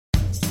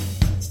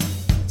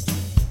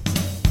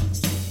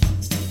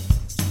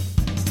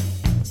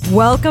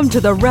Welcome to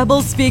the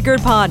Rebel Speaker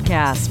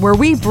Podcast, where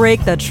we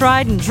break the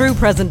tried and true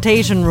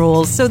presentation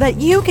rules so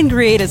that you can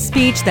create a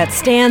speech that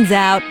stands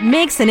out,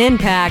 makes an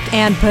impact,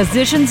 and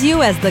positions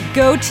you as the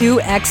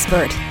go-to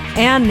expert.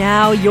 And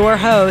now, your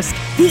host,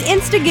 the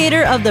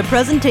instigator of the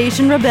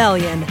Presentation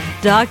Rebellion,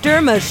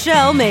 Dr.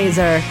 Michelle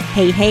Mazur.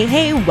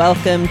 Hey,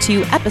 welcome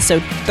to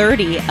episode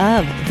 30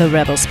 of the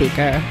Rebel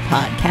Speaker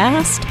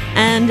Podcast.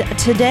 And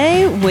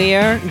today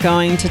we're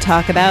going to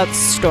talk about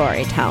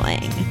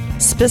storytelling.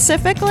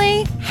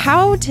 Specifically,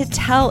 how to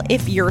tell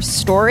if your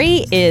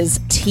story is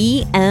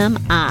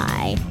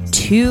TMI,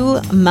 too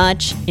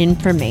much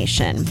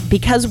information.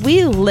 Because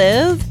we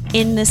live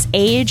in this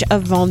age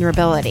of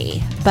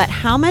vulnerability. But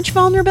how much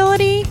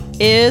vulnerability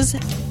is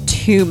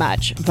too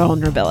much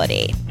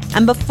vulnerability?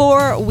 And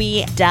before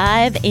we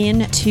dive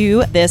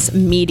into this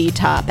meaty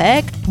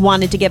topic,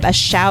 wanted to give a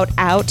shout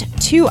out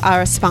to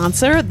our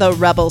sponsor, the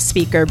Rebel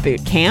Speaker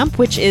Bootcamp,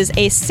 which is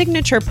a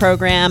signature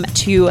program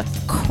to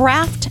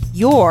craft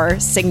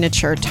your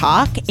signature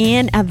talk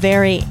in a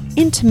very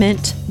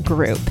intimate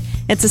group.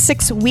 It's a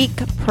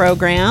 6-week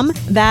program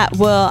that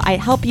will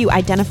help you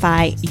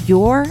identify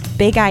your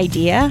big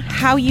idea,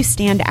 how you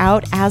stand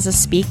out as a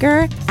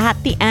speaker.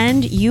 At the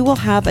end, you will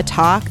have a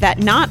talk that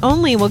not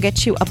only will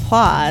get you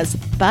applause,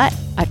 but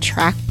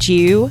attract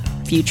you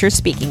future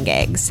speaking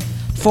gigs.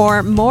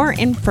 For more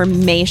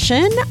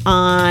information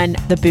on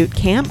the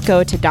bootcamp,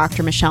 go to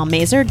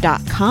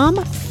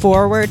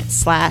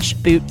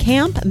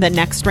drmichellemazur.com/bootcamp. The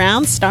next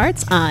round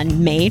starts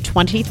on May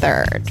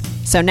 23rd.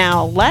 So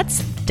now let's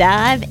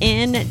dive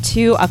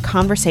into a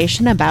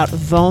conversation about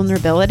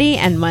vulnerability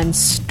and when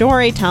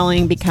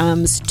storytelling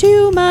becomes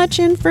too much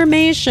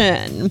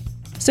information.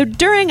 So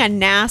during a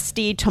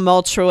nasty,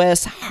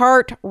 tumultuous,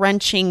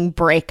 heart-wrenching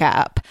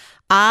breakup,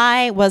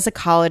 I was a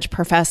college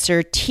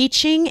professor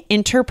teaching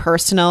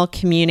interpersonal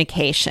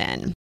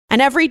communication.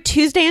 And every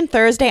Tuesday and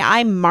Thursday,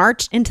 I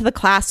marched into the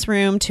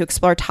classroom to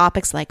explore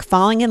topics like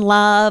falling in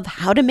love,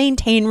 how to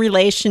maintain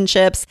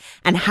relationships,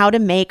 and how to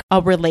make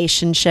a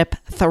relationship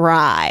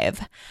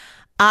thrive.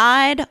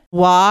 I'd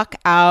walk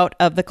out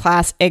of the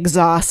class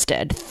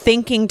exhausted,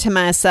 thinking to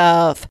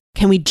myself,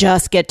 can we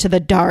just get to the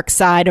dark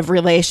side of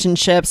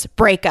relationships,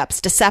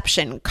 breakups,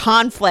 deception,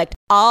 conflict?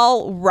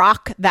 I'll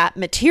rock that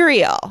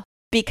material.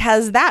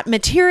 Because that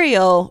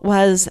material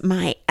was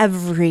my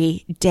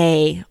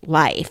everyday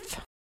life.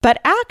 But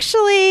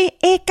actually,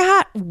 it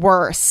got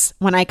worse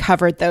when I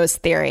covered those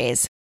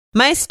theories.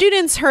 My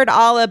students heard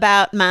all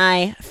about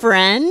my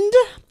friend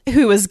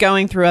who was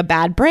going through a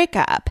bad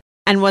breakup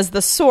and was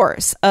the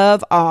source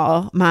of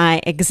all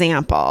my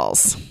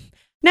examples.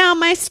 Now,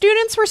 my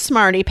students were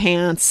smarty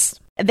pants.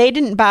 They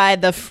didn't buy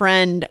the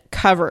friend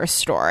cover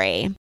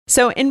story.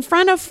 So in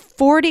front of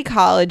 40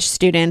 college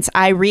students,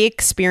 I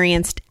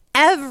re-experienced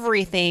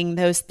everything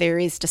those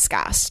theories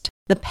discussed.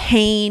 The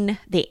pain,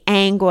 the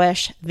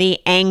anguish,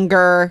 the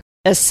anger,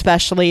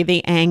 especially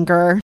the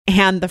anger,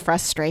 and the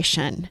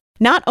frustration.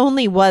 Not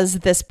only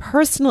was this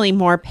personally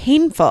more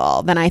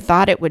painful than I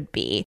thought it would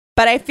be,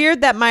 but I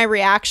feared that my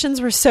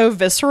reactions were so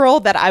visceral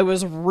that I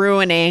was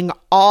ruining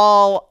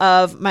all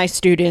of my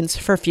students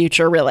for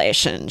future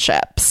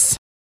relationships.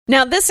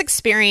 Now, this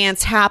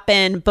experience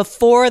happened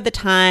before the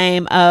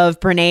time of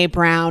Brené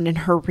Brown and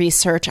her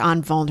research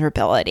on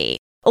vulnerability.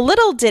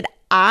 Little did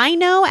I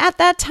know at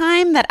that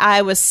time that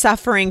I was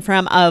suffering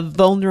from a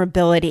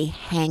vulnerability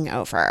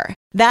hangover.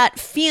 That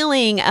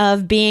feeling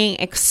of being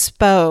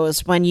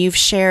exposed when you've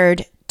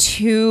shared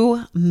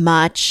too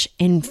much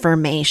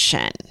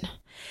information.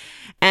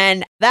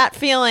 And that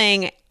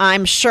feeling,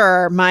 I'm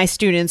sure my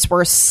students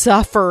were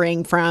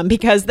suffering from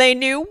because they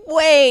knew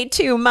way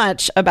too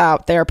much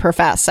about their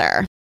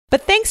professor.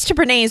 But thanks to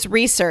Brené's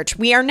research,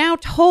 we are now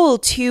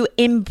told to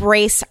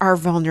embrace our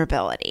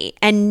vulnerability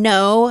and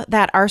know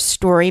that our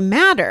story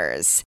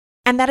matters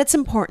and that it's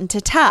important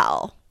to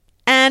tell.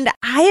 And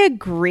I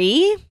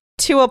agree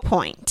to a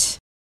point.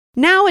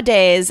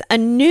 Nowadays, a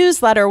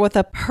newsletter with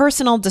a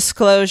personal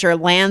disclosure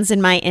lands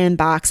in my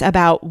inbox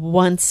about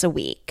once a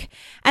week.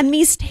 And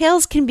these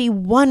tales can be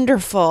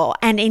wonderful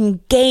and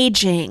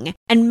engaging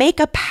and make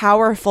a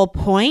powerful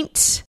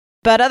point.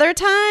 But other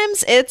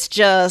times, it's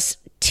just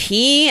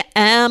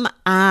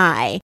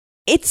TMI.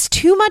 It's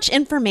too much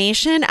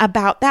information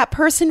about that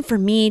person for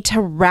me to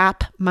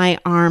wrap my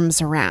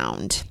arms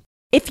around.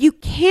 If you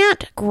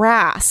can't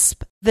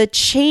grasp the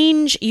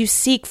change you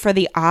seek for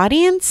the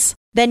audience,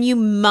 then you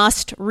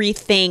must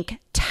rethink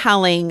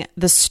telling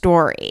the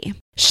story.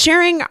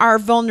 Sharing our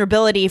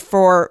vulnerability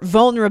for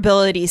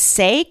vulnerability's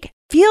sake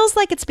feels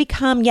like it's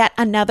become yet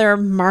another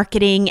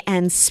marketing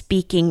and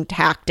speaking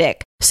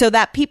tactic so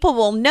that people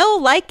will know,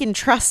 like, and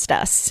trust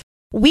us.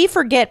 We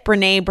forget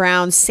Brené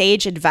Brown's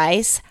sage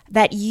advice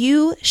that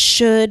you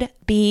should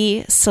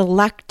be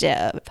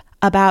selective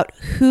about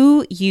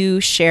who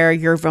you share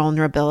your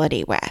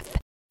vulnerability with.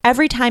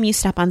 Every time you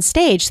step on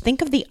stage,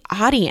 think of the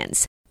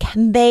audience.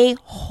 Can they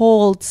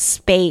hold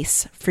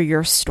space for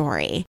your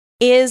story?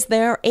 Is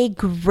there a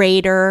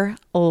greater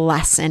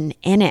lesson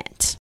in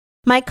it?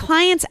 My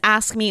clients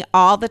ask me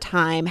all the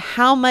time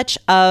how much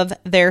of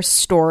their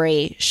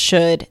story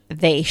should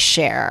they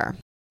share.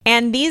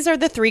 And these are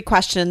the 3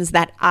 questions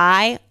that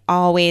I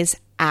always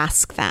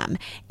ask them.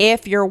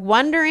 If you're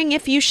wondering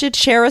if you should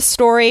share a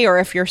story or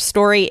if your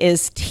story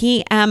is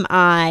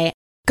TMI,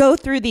 go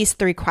through these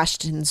 3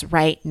 questions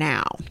right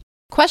now.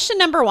 Question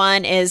number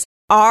 1 is,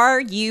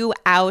 are you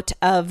out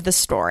of the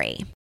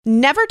story?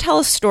 Never tell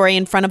a story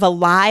in front of a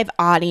live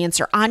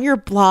audience or on your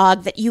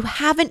blog that you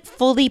haven't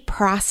fully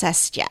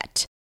processed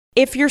yet.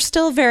 If you're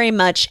still very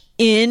much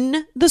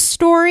in the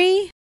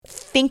story,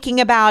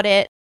 thinking about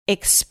it,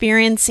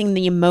 experiencing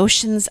the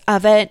emotions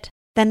of it,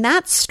 then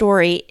that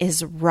story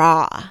is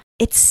raw.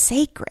 It's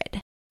sacred.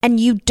 And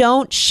you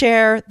don't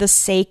share the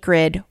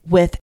sacred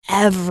with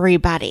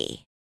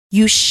everybody.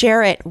 You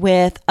share it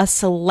with a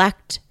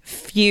select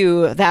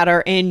few that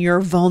are in your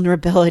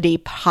vulnerability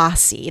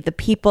posse, the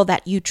people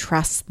that you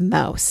trust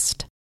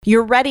most.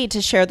 You're ready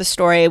to share the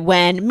story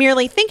when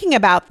merely thinking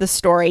about the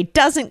story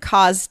doesn't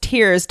cause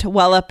tears to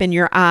well up in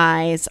your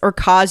eyes or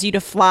cause you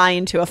to fly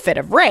into a fit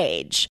of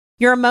rage.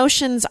 Your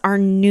emotions are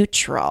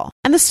neutral,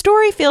 and the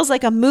story feels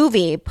like a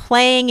movie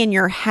playing in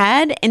your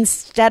head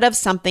instead of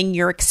something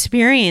you're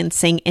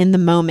experiencing in the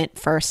moment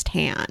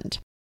firsthand.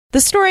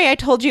 The story I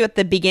told you at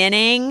the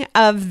beginning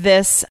of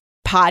this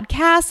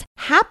podcast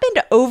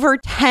happened over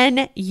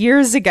 10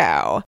 years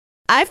ago.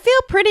 I feel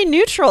pretty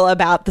neutral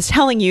about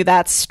telling you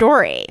that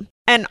story.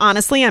 And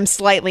honestly, I'm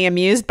slightly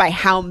amused by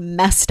how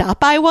messed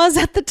up I was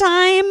at the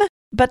time,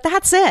 but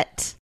that's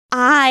it.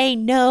 I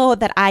know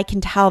that I can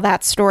tell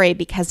that story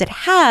because it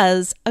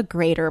has a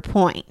greater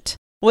point.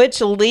 Which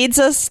leads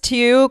us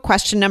to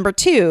question number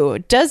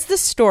 2. Does the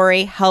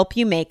story help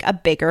you make a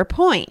bigger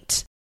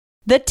point?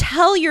 The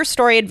tell your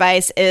story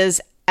advice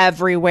is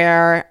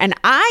everywhere, and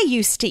I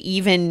used to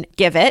even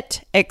give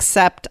it,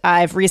 except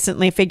I've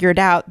recently figured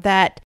out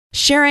that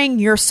sharing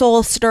your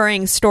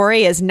soul-stirring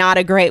story is not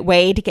a great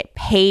way to get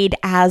paid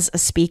as a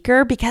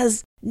speaker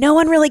because no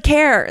one really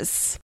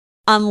cares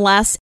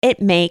unless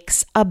it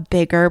makes a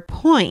bigger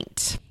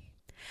point.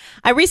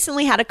 I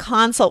recently had a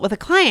consult with a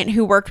client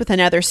who worked with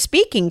another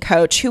speaking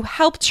coach who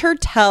helped her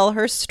tell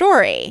her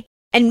story.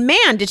 And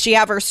man, did she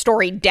have her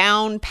story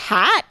down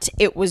pat.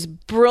 It was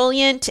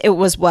brilliant. It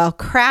was well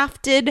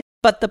crafted.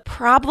 But the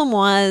problem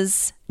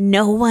was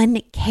no one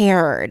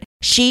cared.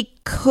 She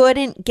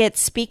couldn't get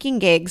speaking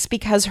gigs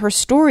because her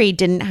story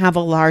didn't have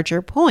a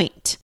larger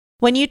point.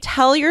 When you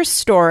tell your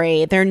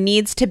story, there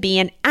needs to be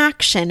an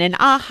action, an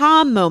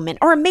aha moment,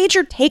 or a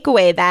major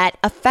takeaway that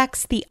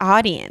affects the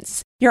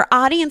audience. Your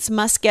audience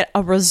must get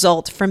a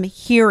result from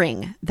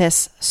hearing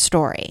this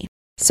story.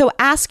 So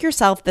ask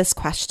yourself this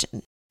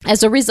question.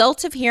 As a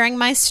result of hearing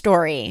my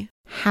story,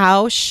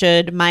 how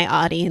should my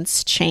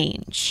audience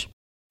change?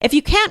 If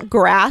you can't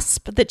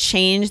grasp the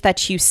change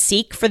that you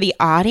seek for the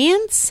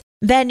audience,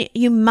 then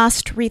you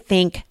must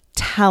rethink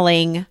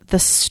telling the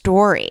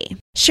story.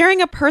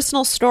 Sharing a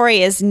personal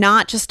story is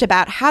not just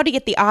about how to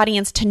get the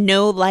audience to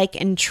know, like,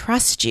 and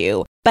trust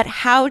you, but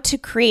how to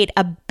create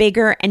a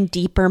bigger and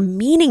deeper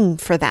meaning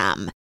for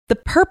them. The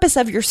purpose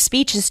of your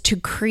speech is to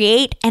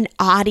create an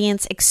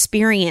audience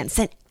experience,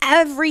 and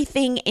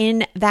everything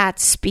in that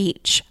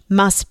speech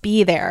must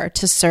be there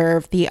to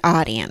serve the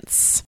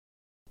audience.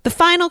 The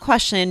final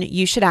question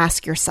you should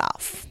ask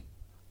yourself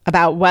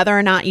about whether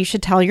or not you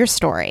should tell your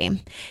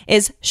story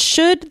is,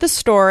 should the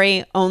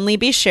story only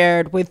be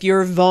shared with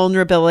your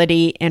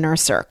vulnerability inner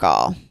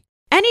circle?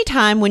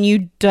 Anytime when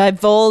you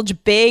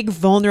divulge big,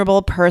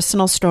 vulnerable,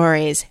 personal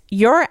stories,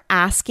 you're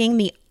asking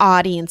the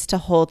audience to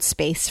hold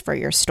space for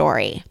your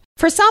story.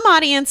 For some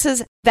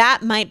audiences,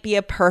 that might be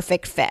a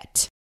perfect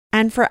fit.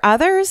 And for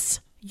others,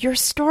 your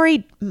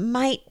story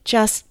might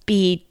just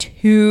be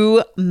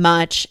too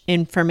much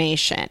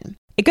information.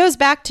 It goes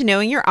back to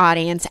knowing your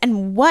audience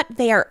and what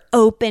they are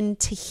open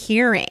to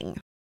hearing.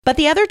 But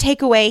the other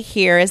takeaway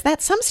here is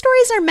that some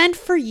stories are meant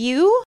for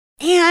you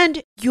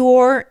and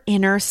your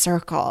inner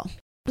circle.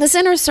 This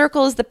inner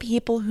circle is the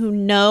people who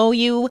know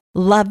you,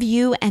 love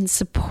you, and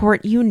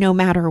support you no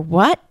matter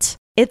what.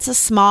 It's a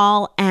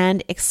small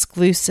and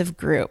exclusive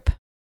group.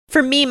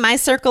 For me, my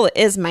circle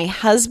is my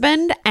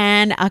husband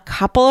and a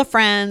couple of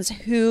friends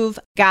who've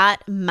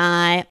got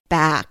my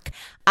back.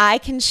 I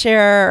can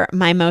share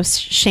my most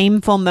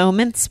shameful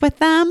moments with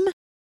them,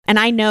 and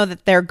I know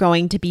that they're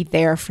going to be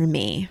there for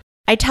me.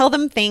 I tell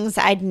them things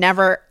I'd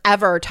never,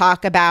 ever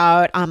talk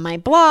about on my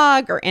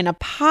blog or in a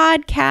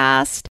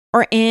podcast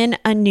or in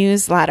a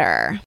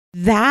newsletter.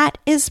 That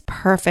is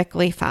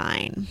perfectly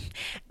fine.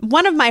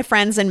 One of my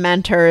friends and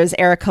mentors,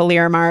 Erica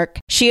Learmark,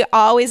 she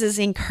always is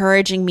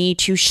encouraging me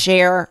to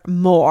share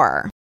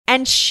more.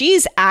 And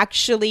she's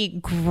actually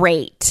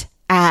great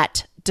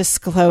at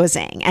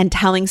disclosing and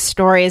telling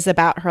stories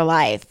about her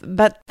life.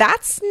 But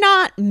that's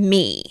not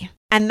me.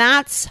 And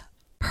that's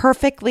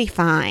perfectly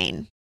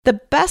fine. The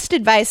best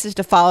advice is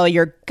to follow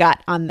your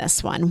gut on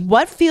this one.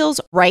 What feels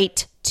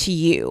right to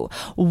you?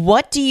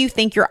 What do you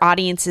think your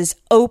audience is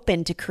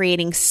open to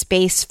creating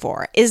space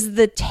for? Is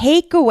the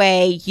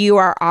takeaway you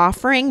are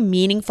offering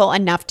meaningful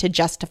enough to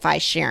justify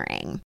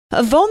sharing?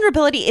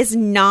 Vulnerability is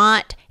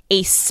not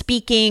a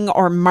speaking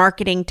or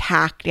marketing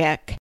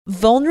tactic.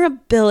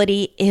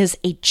 Vulnerability is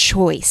a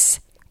choice.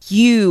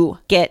 You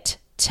get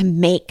to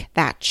make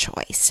that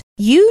choice.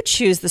 You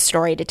choose the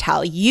story to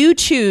tell. You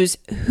choose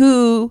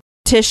who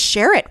to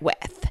share it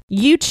with.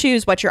 You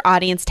choose what your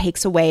audience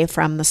takes away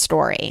from the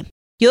story.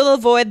 You'll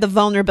avoid the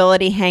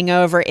vulnerability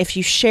hangover if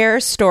you share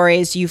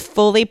stories you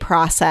fully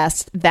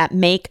processed that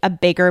make a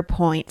bigger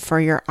point for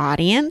your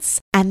audience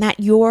and that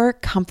you're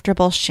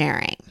comfortable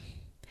sharing.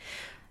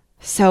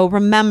 So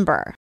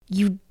remember,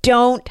 you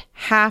don't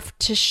have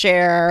to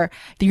share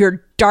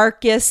your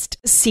darkest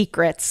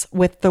secrets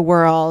with the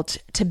world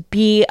to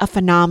be a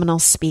phenomenal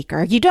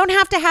speaker. You don't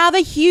have to have a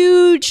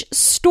huge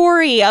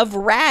story of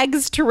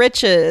rags to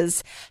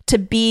riches to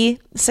be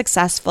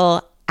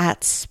successful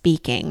at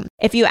speaking.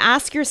 If you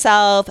ask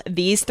yourself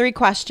these 3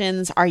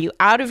 questions, are you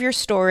out of your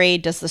story?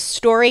 Does the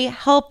story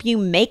help you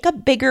make a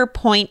bigger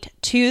point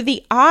to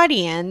the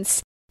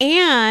audience?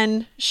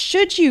 And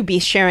should you be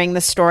sharing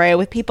the story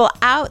with people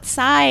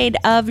outside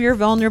of your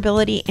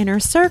vulnerability inner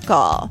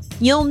circle?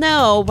 You'll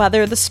know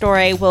whether the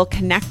story will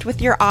connect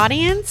with your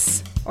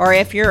audience or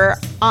if you're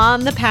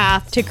on the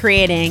path to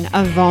creating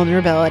a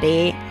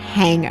vulnerability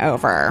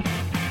hangover.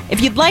 If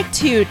you'd like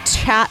to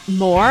chat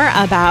more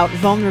about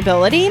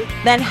vulnerability,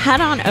 then head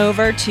on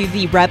over to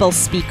the Rebel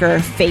Speaker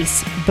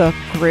Facebook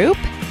group.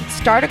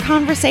 Start a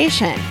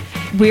conversation.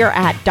 We're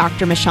at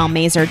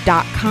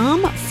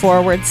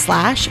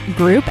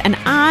drmichellemazur.com/group, and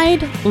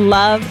I'd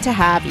love to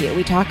have you.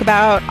 We talk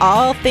about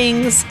all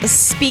things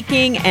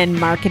speaking and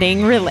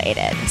marketing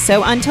related.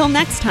 So until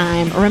next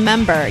time,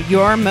 remember,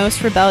 your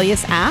most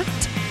rebellious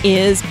act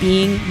is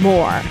being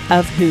more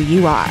of who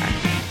you are.